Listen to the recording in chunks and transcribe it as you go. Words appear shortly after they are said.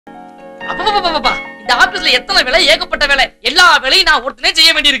அப்பா இந்த ஆபீஸ்ல எத்தனை வேலை, ஏகப்பட்ட வேலை. எல்லா வேலையும் நான் ஒருத்தனே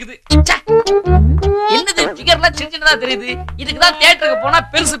செய்ய வேண்டி இருக்குது. என்னது ஃபிகர்லாம் சின்னதா தெரியுது. இதுக்கு தான் தியேட்டருக்கு போனா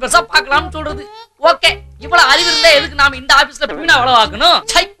பெருசு பெருசா பார்க்கலாம்னு சொல்றது. ஓகே, இவ்வளவு அறிவு இருந்தா எதுக்கு நாம இந்த ஆபீஸ்ல பீனா வளவாக்கணும்?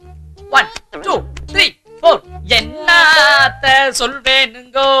 1 2 3 4 என்னத்த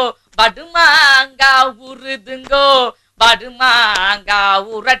சொல்வேனுங்கோ, படுமாங்கா உருதுங்கோ, படுமாங்கா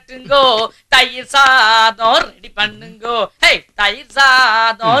உரட்டுங்கோ, தயிர் சாதம் ரெடி பண்ணுங்கோ. ஹே, தயிர்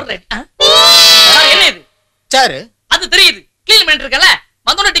சாதம் ரெடி. என்ன இது? சாரு அது தெரியுது, க்ளீன் பண்ணிட்டு இருக்கல.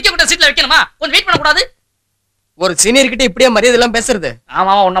 வந்தோட டிக்கெட் கூட சீட்ல வைக்கணுமா? கொஞ்சம் வெயிட் பண்ண கூடாது? ஒரு சீனியர் கிட்ட இப்படியே மரியாதை எல்லாம் பேசுறது?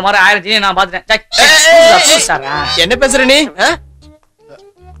 ஆமா, உன்ன மாதிரி 1000 சீனியர் நான் பாத்துட்டேன். என்ன பேசுற நீ?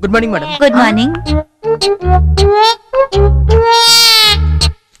 Good morning madam. Good morning.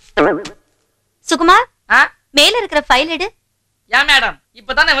 Sukumar, மேல இருக்கிற ஃபைல் எடு. ஏன் மேடம்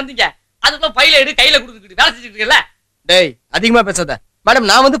இப்பதானே வந்தீங்க, அதுக்குள்ள ஃபைல் எடு கையில கொடுத்துட்டு வேலை செஞ்சுட்டு இருக்கல? டேய் அதிகமா பேசாத மேடம்.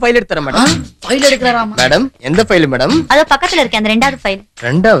 நான் வந்து ஃபைல் எடுத்து தரேன் மேடம். File எடுக்கறாராமா madam? எந்த ஃபைல் மேடம்? அதோ பக்கத்துல இருக்க அந்த ரெண்டாவது ஃபைல்.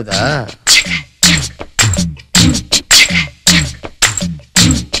 ரெண்டாவதா?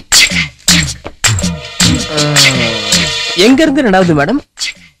 எங்க இருந்து ரெண்டாவது மேடம்?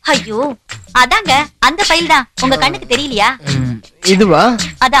 ஐயோ, அதாங்க அந்த ஃபைல் தான். உங்க கண்ணுக்கு தெரியலையா? இதுவா?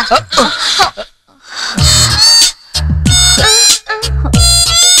 அதான்.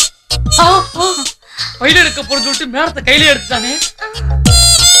 ஃபைல் எடுக்க போறேன்னு சொல்லிட்டு மேடத்தை கையில எடுத்துட்டானே.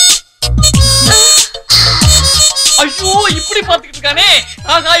 ஐயோ, இப்படி பாத்துக்கிட்டு இருக்கானே.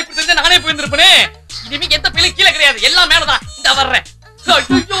 ஆகா, இப்படி தெரிஞ்சா நானே போயிருந்திருப்பேனே. இனிமே எந்த ஃபைலும் கீழே கிடையாது, எல்லாம் மேலதான். இந்த வர்றேன்.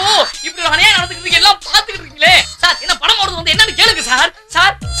 ஐயோ, இப்படி நானே நடந்துக்கிட்டு எல்லாம் பாத்துக்கிட்டு இருக்கீங்களே. சார், என்ன படம் ஓடுது வந்து என்னன்னு கேளுங்க சார்.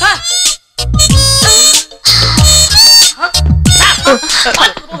 சார் சார்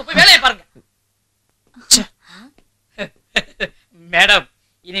போய் வேலையை பாருங்க. மேடம்,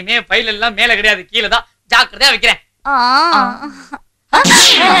 இனிமே ஃபைல் எல்லாம் மேல கிடையாது, கீழே தான். ஜாக்கிரதையா வைக்கிறேன்.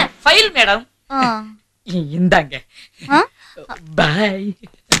 ஃபைல் மேடம் இந்தாங்க. By.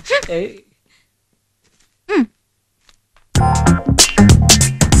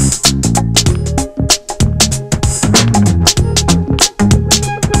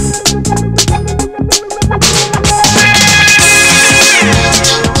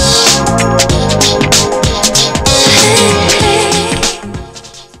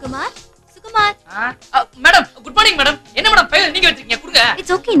 Madam good morning madam. என்ன மேடம் ஃபைல் நீங்க வச்சிருக்கீங்க? கொடுங்க.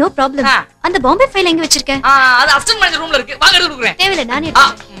 It's okay, no problem. அந்த பாம்பே ஃபைல் எங்க வச்சிருக்க? அது அசிஸ்டன்ட் மேனேஜர் ரூம்ல இருக்கு. வாங்க எடுத்து கொடுக்குறேன். தேவையில்லை, நானே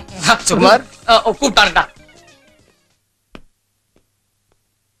எடுத்துக்கிறேன். சுகுமார் கூப்பிட்டாருடா.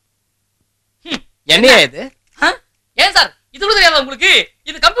 என்னையா இது? ஏன் சார் இது கூட தெரியாதா உங்களுக்கு?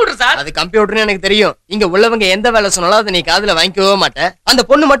 இது கம்ப்யூட்டர் சார். அது கம்ப்யூட்டர்னு எனக்கு தெரியும். இங்க உள்ளவங்க எந்த வேலை சொன்னாலும் அதை நீ காதுல வாங்கிக்கவே மாட்டேன். அந்த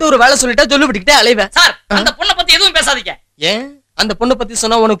பொண்ணு மட்டும் ஒரு வேலை சொல்லிட்டா சொல்லி விட்டுக்கிட்டே அலைவேன். சார், அந்த பொண்ணை பத்தி எதுவும் பேசாதீங்க. ஏன் அந்த பொண்ணை பத்தி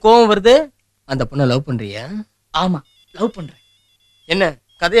சொன்னா உனக்கு கோவம் வருது? அந்த பொண்ணை லவ் பண்றியா? ஆமா, லவ் பண்றேன். என்ன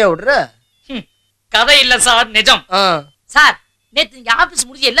கதையா விடுற? கதை இல்ல சார், நிஜம். சார், நேத்து நீங்க ஆபீஸ்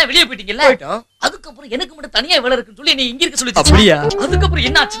முடிஞ்சு எல்லாம் வெளியே போயிட்டீங்கல்ல? அதுக்கப்புறம் எனக்கு மட்டும் தனியா வேலை இருக்குன்னு சொல்லி நீ இங்க இருக்க சொல்லி. அப்படியா? அதுக்கப்புறம்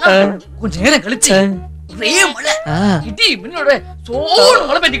என்ன ஆச்சுன்னா, கொஞ்ச நேரம் கழிச்சு ஒரே மழை, இடி மின்னோட சோடு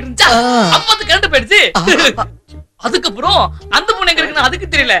மழை பெஞ்சிட்டு இருந்துச்சா. அப்ப கரண்ட் போயிடுச்சு. அதுக்கப்புறம் அந்த பொண்ணு எங்க இருக்குன்னு அதுக்கு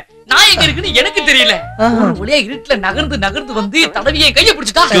தெரியல, நான் எங்க இருக்குன்னு எனக்கு தெரியல. ஒரு ஒளியா இருட்டுல நகர்ந்து நகர்ந்து வந்து தடவிய கைய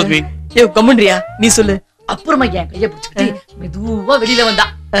பிடிச்சிட்டா. கம்முன்றியா நீ சொல்லு. அப்புறமா என் கைய பிடிச்சிட்டு மெதுவா வெளியில வந்தா.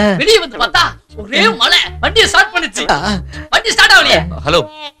 வெளியே வந்து பார்த்தா ஒரே மழை. வண்டியை ஸ்டார்ட் பண்ணுச்சு. வண்டி ஸ்டார்ட் ஆகலையே. Hello,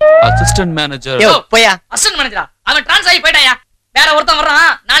 assistant manager. போயா அசிஸ்டன்ட் மேனேஜரா? அவன் ட்ரான்ஸ் ஆகி போயிட்டாயா. வேற ஒருத்தன்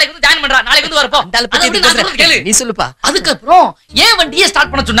வர்றான், நாளைக்கு வந்து ஜாயின் பண்றான். நாளைக்கு வந்து வரப்போ நீ சொல்லுப்பா. அதுக்கப்புறம் ஏன் வண்டியை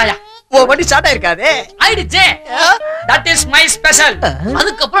ஸ்டார்ட் பண்ண சொன்னாயா? ஓ, வண்டி ஸ்டார்ட் ஆயிருக்காதே. ஆயிடுச்சே. That is my special.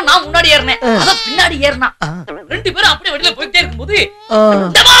 அதுக்கப்புறம் நான் முன்னாடி ஏறினேன், அத பின்னாடி ஏறினா. ரெண்டு பேரும் அப்படியே வெளியில போயிட்டே இருக்கும்போது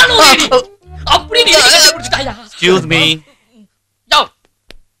அப்படி நீ பிடிச்சிட்டாயா? Excuse me. யோ,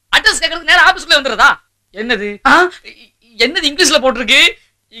 அட்ரஸ் கேக்குறதுக்கு நேரா ஆபீஸ்க்குள்ள வந்துறதா? என்னது என்னது இங்கிலீஷ்ல போட்டுருக்கு?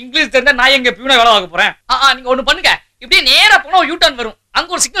 இங்கிலீஷ் தெரிஞ்சா நான் எங்க பியூனை வேலை வாங்க போறேன். நீங்க ஒண்ணு பண்ணுங்க, இப்படியே நேரா போனா யூ டர்ன் வரும். அங்க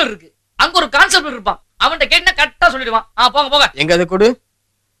ஒரு சிக்னல் இருக்கு, அங்க ஒரு கான்ஸ்டபிள் இருப்பான். அவன்கிட்ட கேட்டா கரெக்டா சொல்லிடுவான். போங்க போங்க. எங்க அதை கொடு.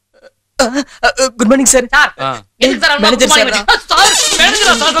 Good morning sir. சார் எதுக்கு சார் மேனேஜர் சார்? சார்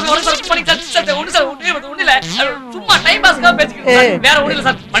மேனேஜரா சார்? சொல்லுங்க sir. Good morning sir. Sir ஒண்ணு சார், ஒண்ணு இல்ல, சும்மா டைம் பாஸ்க்காக பேசிக்கிட்டு வேற ஒண்ணு இல்ல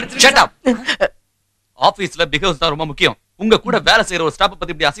சார். மன்னிச்சிடுங்க. Shut up. ஆபீஸ்ல பிஹேவ்ஸ் தான் ரொம்ப முக்கியம். உங்க கூட வேலை செய்யற ஒரு ஸ்டாஃப்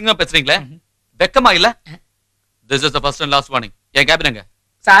பத்தி இப்படி அசிங்கமா பேசுறீங்களே, வெக்கமா இல்ல? This is the first and last warning. N cabin எங்க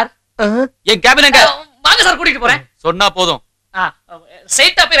சார்? என் கேபின் எங்க? வாங்க சார், கூட்டிட்டு போறேன். சொன்னா போதும்.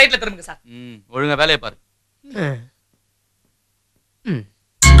 ஸ்ட்ரைட்டா போய் ரைட்ல திரும்புங்க சார். ஒழுங்கா வேலைய பாரு.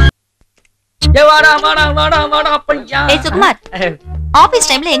 ஏ வாடா வாடா வாடா வாடா பையா. ஏய் சுகுமார், ஆபீஸ்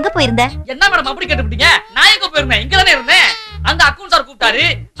டைம்ல எங்க போயிருந்த? என்ன மேடம் அப்படி கேட்டுட்டீங்க? நான் எங்க போயிருந்தேன்? இங்க தானே இருந்தேன். அங்க அக்கவுண்ட் சார் கூப்பிட்டாரு,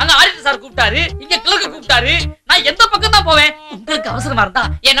 அங்க ஆடிட்டர் சார் கூப்பிட்டாரு, இங்க கிளர்க் கூப்பிட்டாரு. நான் எந்த பக்கம் தான் போவேன்? உங்களுக்கு அவசரமா இருந்தா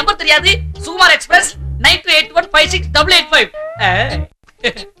என் நம்பர் தெரியாது, சுகுமார் எக்ஸ்பிரஸ் 9281568885.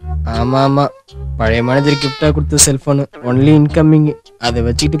 ஆமா ஆமா, பழைய மேனேஜர் கிஃப்டா கொடுத்த செல்போன் ஒன்லி இன்கமிங். அதை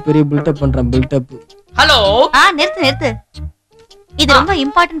வச்சுக்கிட்டு பெரிய பில்டப் பண்றான். பில்டப். ஹலோ. நிறுத்து. இது ரொம்ப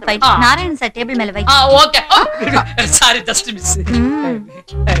important file. Narayanan sir table மேல வை. Okay. Sorry, just miss.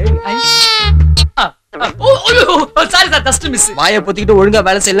 Sorry sir, just miss. வாயை பொத்திக்கிட்டு ஒழுங்கா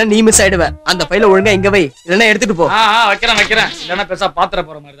வேலை செய்யல, நீ மிஸ் ஆயிடுவ. அந்த ஃபைல ஒழுங்கா இங்க வை, இல்லனா எடுத்துட்டு போ. வைக்கிறேன். இல்லனா பெருசா பாத்திர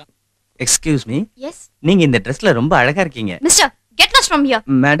போற மாதிரி தான். Excuse me. எஸ். நீங்க இந்த Dressல ரொம்ப அழகா இருக்கீங்க. Mister, get lost from here.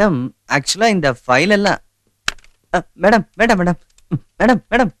 Madam, ஆக்சுவலா இந்த ஃபைல் எல்லாம் மேடம்.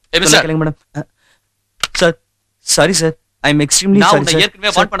 கேளுங்க மேடம். Sir, sorry sir. ஐ அம் எக்ஸ்ட்ரீம்லி நான் சாரி உன்னை சார்.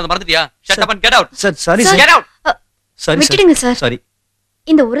 ஏற்கனவே வார்ன் பண்ணது மறந்துட்டியா? Shut up and get out. Sir, sorry sir. Get out. Sorry sir. விட்டுடுங்க சார். சாரி.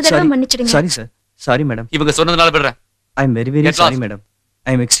 இந்த ஒரு தடவை மன்னிச்சிடுங்க. Sorry sir. Sorry madam. இவங்க சொன்னதுனால விடுறேன். ஐ am very Get sorry lost. Madam.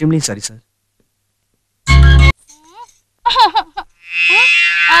 I am extremely sorry sir.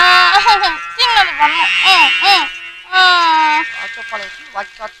 சின்னது பண்ணு.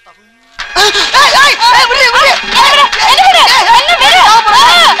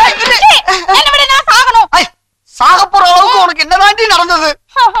 சாக போற அளவுக்கு உனக்கு என்னதாண்டி நடந்தது?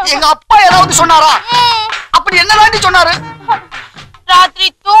 எங்க அப்பா ஏதாவது சொன்னாரா? அப்படி என்னதாண்டி சொன்னாரு? ராத்திரி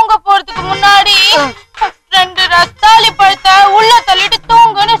தூங்க போறதுக்கு முன்னாடி 2 ரஸ்தாளி பழத்தை உள்ள தள்ளிட்டு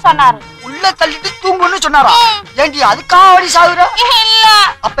தூங்குன்னு சொன்னாரு. உள்ள தள்ளிட்டு தூங்குன்னு சொன்னாரா? ஏண்டி அதுக்காக அடி சாகுற? இல்ல.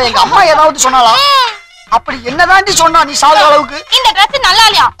 அப்ப எங்க அம்மா ஏதாவது சொன்னாலா? அப்படி என்னதாண்டி சொன்னா நீ சாகுற அளவுக்கு? இந்த Dress நல்லா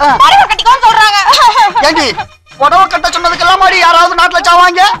இல்லையா? புடவை கட்டிக்கோன்னு சொல்றாங்க. ஏண்டி புடவை கட்ட சொன்னதுக்கெல்லாம் மாதிரி யாராவது நாட்டுல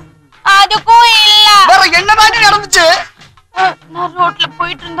சாவாங்க? அதுக்கும் இல்ல. வேற என்னதாண்டி நடந்துச்சு? நான் ரோட்ல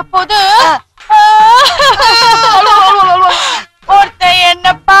போயிட்டு இருந்த போது ஒருத்த என்ன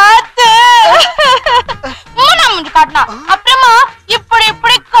பார்த்து மூணாம் முஞ்சு காட்டினா. அப்புறமா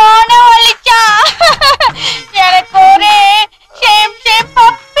இப்படி காண வலிச்சான். எனக்கு ஒரே ஷேம்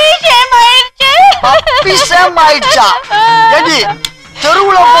பப்பி ஷேம் ஆயிடுச்சு. பப்பி ஷேம் ஆயிடுச்சா? ஏண்டி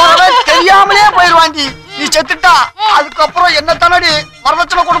தெருவுல போறவன் தெரியாமலே போயிருவாண்டி. நீ செத்துட்டா அதுக்கப்புறம் என்ன தானடி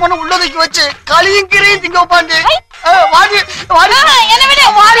வரதட்சணை கொடுக்கணும் உள்ளதுக்கு வச்சு களியும் கீரையும் திங்க வைப்பாண்டி. வாடி வாடி என்ன விடு.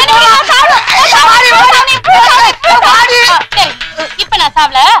 இப்ப நான்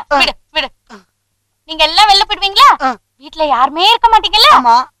சாவல. விடு. நீங்க எல்லாம் வெளில போயிடுவீங்களா? வீட்டுல யாருமே இருக்க மாட்டீங்கல்ல?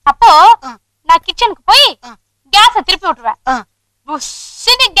 அப்போ நான் கிச்சனுக்கு போய் கேஸ திருப்பி விட்டுருவேன்.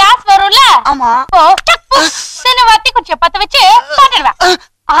 புஷ்ஷுன்னு கேஸ் வரும்ல? அப்போ புஷ்ஷுன்னு வத்தி குச்சிய பத்த வச்சு பாத்துடுவேன்.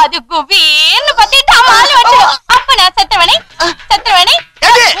 அது குபீர்னு பத்தி தமாலு வச்சிடும். அப்ப நான் செத்துருவேனே.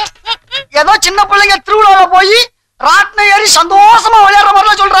 ஏதோ சின்ன பிள்ளைங்க திருவிழால போய் ராட்னை ஏறி சந்தோஷமா விளையாடுற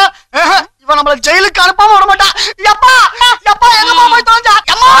மாதிரி சொல்றா. இவன் நம்மள ஜெயிலுக்கு அனுப்பாம விட மாட்டா. எப்பா எங்கம்மா போய் தொலைஞ்சா?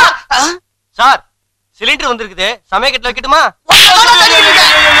 அம்மா சார், சிலிண்டர் வந்திருக்குது, சமயக்கட்டுல வைக்கட்டுமா?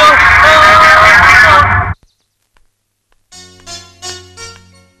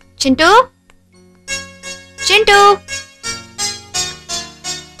 சிண்டு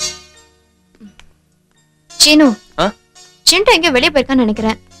சீனு, சிண்டு எங்க வெளியே போயிருக்கான்னு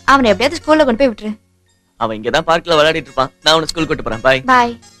நினைக்கிறேன். அவனை எப்படியாவது ஸ்கூல்ல கொண்டு போய் விட்டுரு. அவன் இங்கதான் பார்க்ல விளையாடிட்டு இருப்பான். நான் அவனை ஸ்கூல் கூட்டு போறேன். பாய்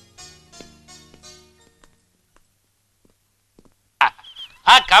பாய்.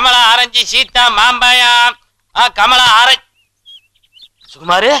 கமலா ஆரஞ்சு சீதா மாம்பழம். கமலா ஆரஞ்சு.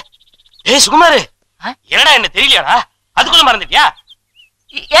 சுகுமாரு, சுகுமாரு, என்னடா என்ன தெரியலையாடா? அதுக்குள்ள மறந்துட்டியா?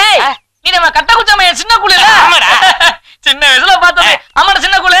 ஏய், நீ நம்ம கட்ட குச்சாம சின்ன குள்ள. ஆமாடா, சின்ன வயசுல பார்த்தது. ஆமாடா,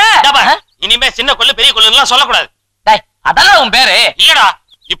 சின்ன குள்ள. இனிமே சின்ன கொள்ளு பெரிய கொள்ளுலாம் சொல்லக்கூடாது. டேய், அதானே உன் பேரு? இல்லடா,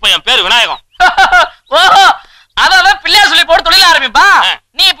 இப்போ என் பேரு விநாயகம். ஓஹோ, அதான் பிள்ளையார் சொல்லி போட்டு தொழில ஆரம்பிப்பா.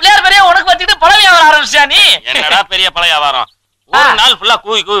 நீ பிள்ளையார் பேரே உனக்கு வச்சுட்டு பழவி ஆரம்பிச்சியா நீ? என்னடா பெரிய பழைய வியாபாரம். ஒரு நாள் ஃபுல்லா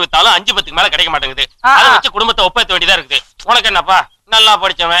கூவி வித்தாலும் 5-10 மேல கிடைக்க மாட்டேங்குது. அதை வச்சு குடும்பத்தை ஒப்பேத்த வேண்டியதா இருக்குது. உனக்கு என்னப்பா, நல்லா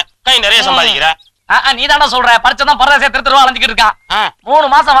படிச்சவன், கை நிறைய சம்பாதிக்கிற. நீ தானே சொல்ற, பரிச்சதான் பரதேச திருத்தருவா அலைஞ்சிட்டு இருக்கான். 3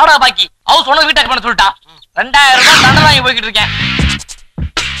 மாசம் வாடகை பாக்கி. அவ சொன்னது வீட்டுக்கு பண்ண சொல்லிட்டான். 2000 ரூபாய் தண்டனை வாங்கி போய்கிட்டு இருக்கேன்.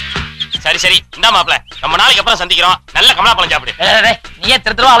 சரி இந்த மாப்பிள, நம்ம நாளைக்கு அப்புறம் சந்திக்கிறோம். நல்ல கமலா பழம் சாப்பிடு. நீயே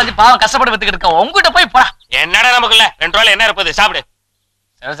திருத்தருவா அலைஞ்சு பாவம் கஷ்டப்பட்டு வித்துக்கிட்டு இருக்க. உங்ககிட்ட போய் போடா. என்னடா நமக்குள்ள 2 ரூபாயில என்ன இருப்பது, சாப்பிடு.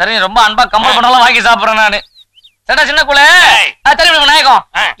 சரி, ரொம்ப அன்பா கம்பல் பண்ணாலும் வாங்கி சாப்பிடுறேன் நானு. சரிடா சின்ன குள்ள. சரி விநாயகம்,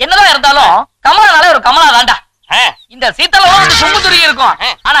 என்னதான் இருந்தாலும் கமலானாலே ஒரு கமலா தாண்டா. இந்த சீத்தளவும் சொம்பு துருகி இருக்கும்.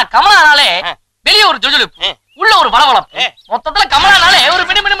 ஆனா கமலானாலே வெளியே ஒரு ஜொஜொலிப்பு, உள்ள ஒரு வளவளப்பு. மொத்தத்துல கமலானாலே ஒரு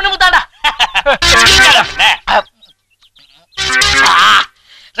மினு தாண்டா.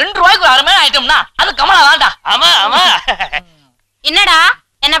 2 ரூபாய்க்கு ஒரு அருமையான ஐட்டம்னா அது கமலா தாண்டா. ஆமா. என்னடா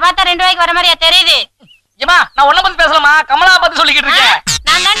என்ன பார்த்தா 2 ரூபாய்க்கு வர மாதிரியா தெரியுது? ஏமா, நான் உன்ன பத்தி பேசலாமா? கமலா பத்தி சொல்லிக்கிட்டு இருக்கேன்.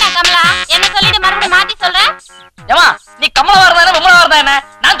 நான் தான்டா கமலா. என்ன சொல்லிட்டு மறுபடியும் மாத்தி சொல்றேன்? ஏமா, நீ கமலா வரதா என்ன விமலா வரதா என்ன?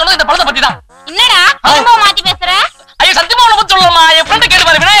 நான் சொன்னது இந்த பழத்தை பத்தி தான். என்னடா ரொம்ப மாத்தி பேசுற? ஐயோ, சத்தியமா உன்ன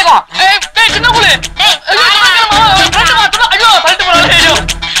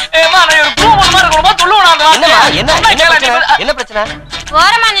என்ன பிரச்சனை?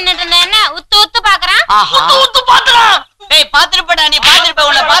 ஓரமா நின்னுட்டு இருந்த என்ன உத்து உத்து பாக்குறான்? உத்து உத்து பாத்துறான். டேய் பாத்துருப்படா, நீ பாத்துருப்ப,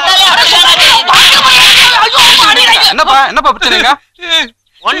 உன்னை பார்த்தாலே என்னப்பா பிரச்சனைங்க?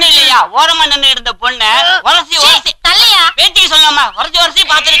 ஒண்ணு இல்லையா, ஓரமா நின்னு இருந்த பொண்ண உரசி உரசி தள்ளியா பேச்சுக்கு சொல்லாமா உரசி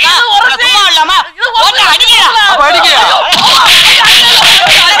பாத்துருக்கா, சும்மா இல்லாமா அடிக்கிறா.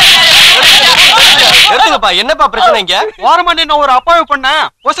 எடுத்துங்கப்பா, என்னப்பா பிரச்சனைங்க? ஓரமா நின்னு ஒரு அப்பாவை பண்ண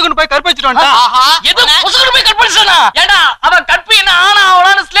பொசுக்குன்னு போய் கற்பழிச்சிட்டு வந்துட்டான். எது பொசுக்குன்னு போய் கற்பழிச்சானா? ஏண்டா அவன் கற்பி என்ன ஆனா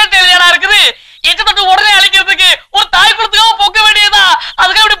அவளான ஸ்லேட் எழுதியாடா இருக்குது. எச்ச தொட்டு உடனே அழிக்கிறதுக்கு ஒரு தாய் குளத்துக்காக பொக்க வேண்டியதா,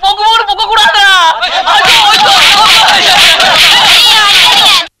 அதுக்காக இப்படி பொக்கு பொக்க கூடாதா?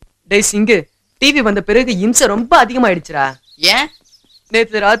 டேய் சிங்கு, டிவி வந்த பிறகு இம்சை ரொம்ப அதிகமாயிடுச்சுடா. ஏன்?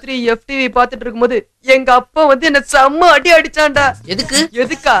 நேத்து ராத்திரி FTV பாத்துட்டு இருக்கும்போது எங்க அப்பா வந்து என்ன செம்ம அடி அடிச்சான்டா.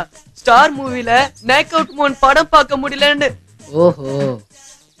 எதுக்கா? ஸ்டார் மூவில நேக் அவுட் மோன் படம் பார்க்க முடியலன்னு. ஓஹோ.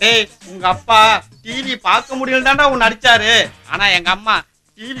 டேய், உங்க அப்பா டிவி பார்க்க முடியல தான்டா உன்னை அடிச்சாரு. ஆனா எங்க அம்மா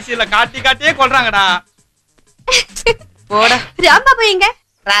டிவி சீல காட்டியே கொல்றாங்கடா. போடா. ராம்பாபு எங்க?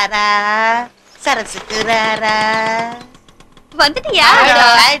 ராரா சரசுக்கு ராரா வந்துட்டியா?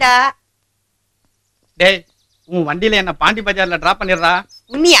 ஹாய்டா. டேய், உன் வண்டியில என்ன பாண்டி பஜார்ல டிராப் பண்ணிடுறா.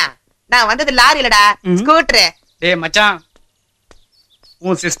 உன்னியா? நான் வந்தது லாரிலடா, ஸ்கூட்டர். டேய் மச்சான்,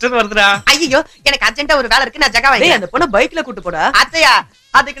 உன் சிஸ்டர் வருதுடா. ஐயோ, எனக்கு அர்ஜென்ட்டா ஒரு வேலை இருக்கு, நான் ஜகா டேய், அந்த பொண்ண பைக்ல கூட்டி போடா. அத்தையா,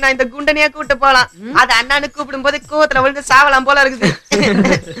 அதுக்கு நான் இந்த குண்டனையா கூட்டு போலாம். அது அண்ணானு கூப்பிடும் போது கூத்துல விழுந்து சாவலாம் போல இருக்குது.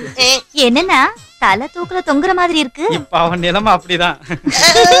 என்னன்னா தலை தூக்குல தொங்குற மாதிரி இருக்கு. இப்ப அவன் நிலைமை அப்படிதான்.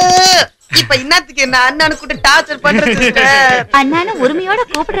 இப்ப இன்னத்துக்கு என்ன அண்ணானு கூட்டு டார்ச்சர் பண்றது? அண்ணானு உரிமையோட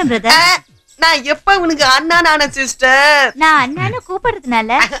கூப்பிடுறேன் பிரதர். நான் எப்ப உனக்கு அண்ணான சிஸ்டர்? நான் அண்ணானு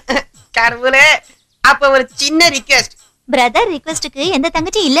கூப்பிடுறதுனால கடவுளே. அப்ப ஒரு சின்ன ரிக்வெஸ்ட். பிரதர் ரிக்வெஸ்டுக்கு எந்த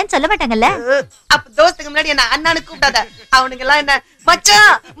தங்கச்சி இல்லன்னு சொல்ல மாட்டாங்கல்ல. அப்ப தோஸ்துக்கு முன்னாடி என்ன அண்ணானு கூப்பிடாத. அவனுங்க எல்லாம் என்ன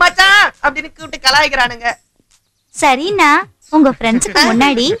மச்சான் மச்சான் அப்படின்னு கூப்பிட்டு கலாய்க்கிறானுங்க. சரிண்ணா, உங்க ஃப்ரெண்ட்ஸுக்கு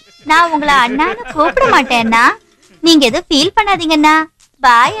முன்னாடி நான் உங்களை அண்ணானு கூப்பிட மாட்டேன்னா நீங்க எதுவும் ஃபீல் பண்ணாதீங்கண்ணா.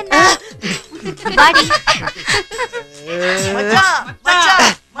 பாய் அண்ணா. பாடி. மச்சான்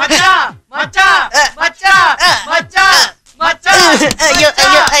மச்சான் மச்சான் மச்சான் மச்சான் மச்சான் மச்சான். ஐயோ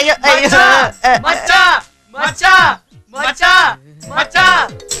ஐயோ ஐயோ ஐயோ. மச்சான் மச்சான் மச்சான் மச்சான்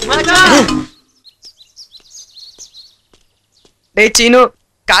மச்சான். டேய் சீனு,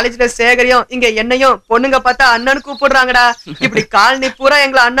 காலேஜ்ல சேகரியும் இங்க என்னையும் பொண்ணுங்க பார்த்தா அண்ணனு கூப்பிடுறாங்கடா. இப்படி காலனி பூரா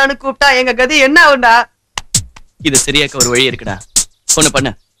எங்களை அண்ணனு கூப்பிட்டா எங்க கதி என்ன ஆகும்டா? இது சரியாக்க ஒரு வழி இருக்குடா. ஒண்ணு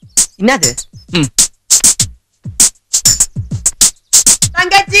பண்ணு. என்னது?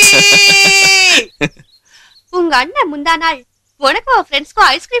 தங்கச்சி, உங்க அண்ணன் முந்தா நாள் உனக்கும் உன் ஃப்ரெண்ட்ஸ்க்கும்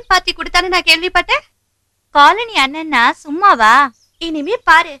ஐஸ்கிரீம் பார்ட்டி கொடுத்தான்னு நான் கேள்விப்பட்டேன். காலனி அண்ணன்னா சும்மாவா? இனிமே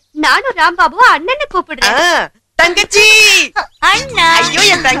பாரு, நானும் ராம்பாபுவா அண்ணன்னு கூப்பிடுறேன். தங்கச்சி. அண்ணா. ஐயோ,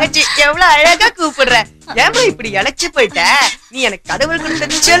 என் தங்கச்சி எவ்வளவு அழகா கூப்பிடுற. ஏமா இப்படி இழைச்சு போயிட்ட? நீ எனக்கு கடவுள்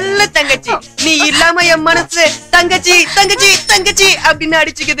கொடுத்த செல்ல தங்கச்சி. நீ இல்லாம என் மனசு தங்கச்சி தங்கச்சி தங்கச்சி அப்படின்னு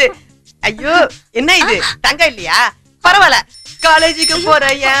அடிச்சுக்குது. ஐயோ, என்ன இது தங்க இல்லையா? பரவாயில்ல. காலேஜுக்கு போற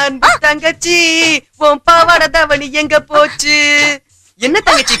என் தங்கச்சி, உன் பாவாடை தவணி எங்க போச்சு? என்ன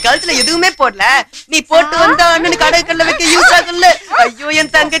தங்கச்சி, கழுத்துல எதுவுமே போடல? நீ போட்டு வந்த அண்ணனுக்கு அடக்கல்ல வைக்க யூஸ் ஆகல. ஐயோ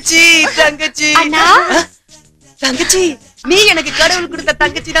என் தங்கச்சி தங்கச்சி தங்கச்சி, நீ எனக்கு கடவுள் கொடுத்த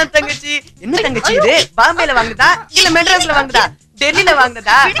தங்கச்சி தான் தங்கச்சி. என்ன தங்கச்சி இது? பாம்பேல வாங்குதா இல்ல மெட்ராஸ்ல வாங்குதா டெல்லியில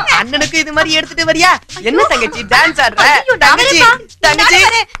வாங்குதா? அண்ணனுக்கு இது மாதிரி எடுத்துட்டு வரியா? என்ன தங்கச்சி டான்ஸ் ஆடுற? தங்கச்சி தங்கச்சி,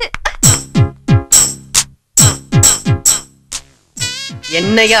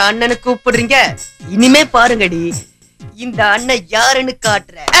 என்னைய அண்ணனு கூப்பிடுறீங்க? இனிமே பாருங்கடி, இந்த அண்ணன் யாருன்னு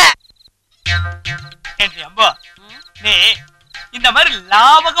காட்டுற. நீ இந்த மாதிரி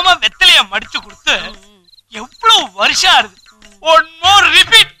லாபகமா வெத்தலைய மடிச்சு கொடுத்து எவ்வளவு வருஷம் ஆகுது. One more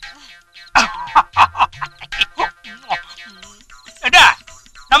repeat.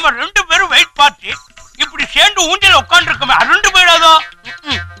 நம்ம ரெண்டு பேரும் வெயிட் பார்ட்டி இப்படி சேர்ந்து ஊஞ்சல உட்கார்ந்து இருக்கோமே, ரெண்டு போயிடாதோ?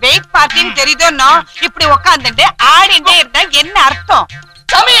 வெயிட் பார்ட்டின்னு தெரியுதோன்னா இப்படி உட்காந்துட்டு ஆடிட்டே இருந்தா என்ன அர்த்தம்?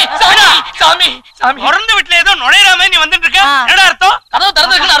 சாமி சாமி சாமி சாமி, பிறந்த வீட்டுல ஏதோ நுழையிறாம நீ வந்துட்டு இருக்க. என்னடா அர்த்தம்? கதவு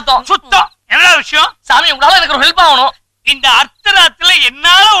திறந்திருக்குன்னு அர்த்தம். சுத்தம். என்னடா விஷயம்? சாமி, உங்களால எனக்கு ஒரு ஹெல்ப் ஆகணும். இந்த அர்த்தராத்துல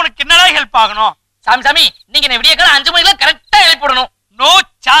என்னால உனக்கு என்னடா ஹெல்ப் ஆகணும்? சாமி சாமி, நீங்க என்ன விடிய காலம் 5 மணிக்கு கரெக்டா எழுப்பி விடணும். No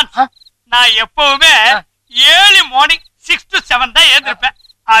chance. நான் எப்பவுமே ஏர்லி மார்னிங் 6 to 7 தான் எழுந்திருப்பேன்.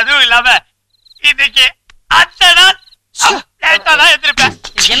 அதுவும் இல்லாம இன்னைக்கு அந்த நாள் லேட்டா தான் எழுந்திருப்பேன்.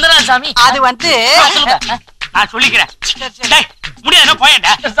 என்னடா சாமி? அது வந்து நான் சொல்லிக்கிறேன். முடியாத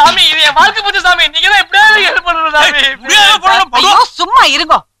போயேன்டா. சாமி, இது என் வாழ்க்கை போச்சு சாமி. நீங்க தான் எப்படியாவது ஹெல்ப் பண்ணணும் சாமி. ஐயோ சும்மா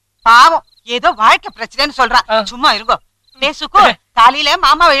இருங்கோ. பாவம் ஏதோ வாழ்க்கை பிரச்சனைன்னு சொல்றான். சும்மா இருங்கோ. டேய் சுக்கு, காலையில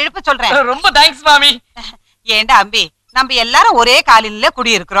மாமாவை எழுப்ப சொல்றேன். ரொம்ப தேங்க்ஸ் மாமி. ஏண்டா அம்பி, நம்ம எல்லாரும் ஒரே காலையில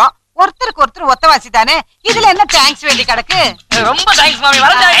குடி இருக்கிறோம். ஒருத்தருக்கு ஒருத்தர் ஒத்தவாசி தானே, இதுல என்ன தேங்க்ஸ் வேண்டி கிடக்கு? ரொம்ப தேங்க்ஸ் மாமி,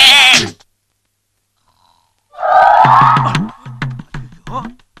 வரேன்.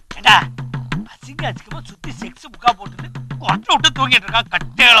 ஏண்டா அசிங்க அசிங்கமா சுத்தி செக்ஸ் புக்கா போட்டுட்டு கொட்டை விட்டு தூங்கிட்டு இருக்கான்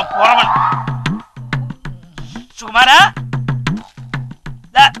கட்டையில போறவன். சுகுமாரா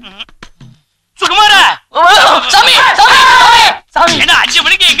சுகுமாரா, சாமி சாமி என்ன 5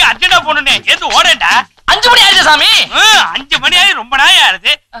 மணிக்கு எங்க அர்ஜென்டா போகணும்னே ஏது ஓடேண்டா? 5 மணி ஆயிடுச்சு சாமி. 5 மணி ஆயி ரொம்ப நாள்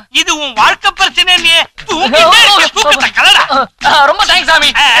ஆகுது. இது உன் வாழ்க்கை பிரச்சனை. நீ தூக்கத்தை கலடா. ரொம்ப தேங்க்ஸ் சாமி,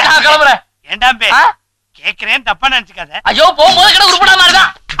 நான் கிளம்புறேன். ஏண்டாம்பே கேக்குறேன், தப்பா நினைச்சுக்காத. ஐயோ போகும்போது கிட்ட உருப்படா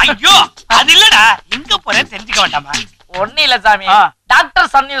மாதிரிதான். ஐயோ அது இல்லடா, எங்க போறேன்னு தெரிஞ்சுக்க வேண்டாமா? ஒண்ணு இல்ல சாமி,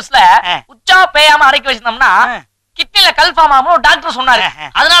 டாக்டர் சன் நியூஸ்ல உச்சா பேயாம அடக்கி வச்சிருந்தோம்னா கிட்னில கல்ஃபார்ம் ஆகும் டாக்டர் சொன்னாரு.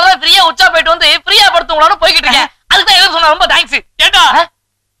 அதனாலதான் ஃப்ரீயா உச்சா போயிட்டு வந்து ஃப்ரீயா படுத்துங்களான்னு போய்கிட்டு இருக்கேன். அதுதான் எதுவும் சொன்னா ரொம்ப தேங்க்ஸ். ஏண்டா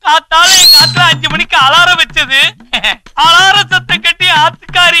காத்தால எங்க ஆத்துல 5 மணிக்கு அலாரம் வச்சது, அலார சத்தம் கட்டி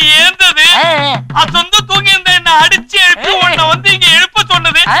ஆத்துக்காரி ஏந்தது, சொந்த தூங்கி இருந்த என்ன அடிச்சு எழுப்பி உன்னை வந்து இங்க எழுப்ப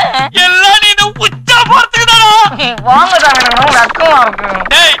சொன்னது எல்லாம் நீ உச்சா போறதுக்கு தானா? வாங்க சாமி, எனக்கு ரக்கமா இருக்கு.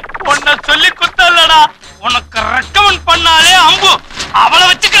 டேய் உன்னை சொல்லி குத்தல்லடா, உனக்கு ரெக்கமெண்ட் பண்ணாலே அம்பு அவளை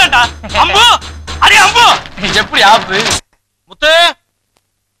வச்சுக்கிறேன்டா. அம்பு அரே அம்பு எப்படி ஆப்பு? முத்து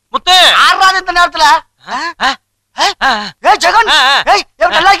முத்து ஆறாவது இந்த நேரத்துல ஏய் ஜெகன், ஏய்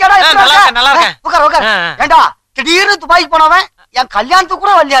நல்லா இருக்கடா? நல்லா இருக்கேன். உட்கார் உட்கார். ஏண்டா திடீர்னு துபாய்க்கு போனவன் என் கல்யாணத்துக்கு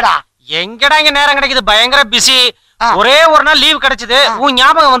கூட வரலையாடா? எங்கடா இங்க நேரம் கிடைக்குது, பயங்கர பிஸி. ஒரே ஒரு நாள் லீவ் கிடைச்சது, உன்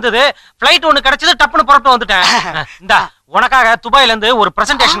ஞாபகம் வந்தது, ஃளைட் ஒன்னு கிடைச்சது, டப்புன்னு புறப்பட்டு வந்துட்டேன். இந்தா உனக்காக துபாயில இருந்து ஒரு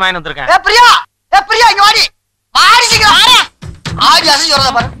பிரசன்டேஷன் வாங்கி வந்திருக்கேன். ஏ பிரியா, ஏ பிரியா இங்க வாடி. வாடி சீக்கிரம். ஆடி அசைஞ்சு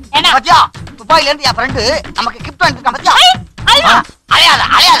வரத பாரு. பாத்தியா துபாயில இருந்து என் ஃப்ரெண்ட் நமக்கு கிஃப்ட் வாங்கிருக்கான் பாத்தியா? அல்வா. அலையாத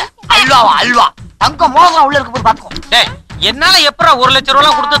அலையாத. அல்வாவா அல்வா. தங்க மோதிரம் உள்ள இருக்கு போய் பாத்துக்கோ. டேய் என்னால எப்பறா 1 லட்சம்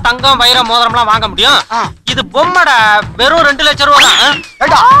ரூபாய் கொடுத்து தங்கம் வைரம் மோதிரம்லாம் வாங்க முடியும்? இது பொம்மடா, வெறும் 2 லட்சம் ரூபாய் தான்.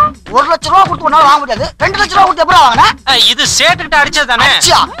 ஏண்டா 1 லட்சம் ரூபாய் கொடுத்து உன்னால வாங்க முடியாது, 2 லட்சம் ரூபாய் கொடுத்து எப்பறா வாங்குன? இது சேட்டுக்கிட்ட அடிச்சது தானே.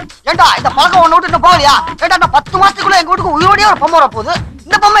 ஏண்டா இந்த பழக்கம் ஒண்ணு விட்டு இன்னும் போகலையா? ஏண்டா நான் 10 மாசத்துக்குள்ள எங்க வீட்டுக்கு உயிரோடயே ஒரு பொம்மை வர போகுது.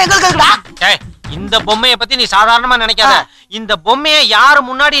 இந்த பொம்மை எங்களுக்கு இருக்குடா. டேய் இந்த பொம்மையை பத்தி நீ சாதாரணமா நினைக்காத. இந்த பொம்மையை யாரு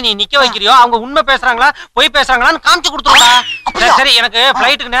முன்னாடி நீ நிக்க வைக்கிறியோ அவங்க உண்மை பேசுறாங்களா பொய் பேசுறாங்களான்னு காமிச்சு கொடுத்துருடா. சரி சரி, எனக்கு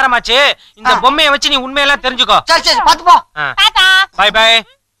ஃளைட்டுக்கு நேரமாச்சு. இந்த பொம்மையை வச்சு நீ உண்மையெல்லாம் தெரிஞ்சுக்கோ. சரி சரி பாத்து போ. Tata bye by.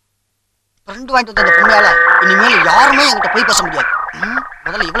 ஃப்ரெண்ட் வாங்கிட்டு வந்த பொம்மையால இனிமேல் யாருமே என்கிட்ட போய் பேச முடியாது.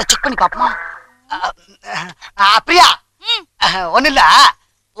 முதல்ல இவளை செக் பண்ணி பாப்போமா? பிரியா, ஒண்ணு இல்ல,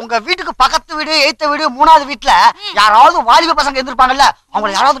 உங்க வீட்டுக்கு பக்கத்து வீடு, எய்த்த வீடு, 3வது வீட்டுல யாராவது வாலிப பசங்க இருந்திருப்பாங்கல்ல,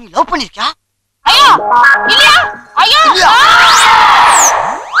 அவங்களை யாராவது நீ லவ் பண்ணிருக்கியா? ஐயோ இல்லையா? ஐயோ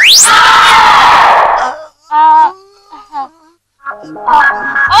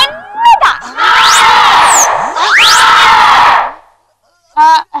ஒண்ணுதான்.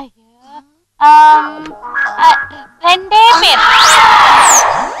 ஐயோ 2 பேர்.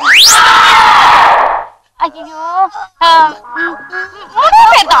 ஐயோ 3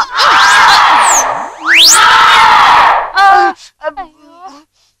 பேர் தான். ஐயோ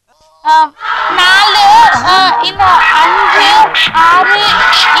 4 இல்ல 5 6 7 8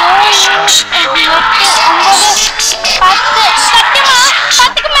 9 10. சத்தியமா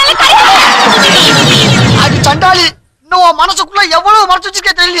 10க்கு மேல கிடையாது. அது சண்டாளி, இன்னும் மனசுக்குள்ள எவ்வளவு மறைச்சு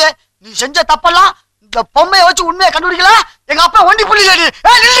வச்சிருக்கே தெரியலையே. நீ செஞ்ச தப்பெல்லாம் இந்த பொம்மையை வச்சு உண்மையை கண்டுபிடிக்கல. எங்க அப்பா ஒண்டி புள்ளி.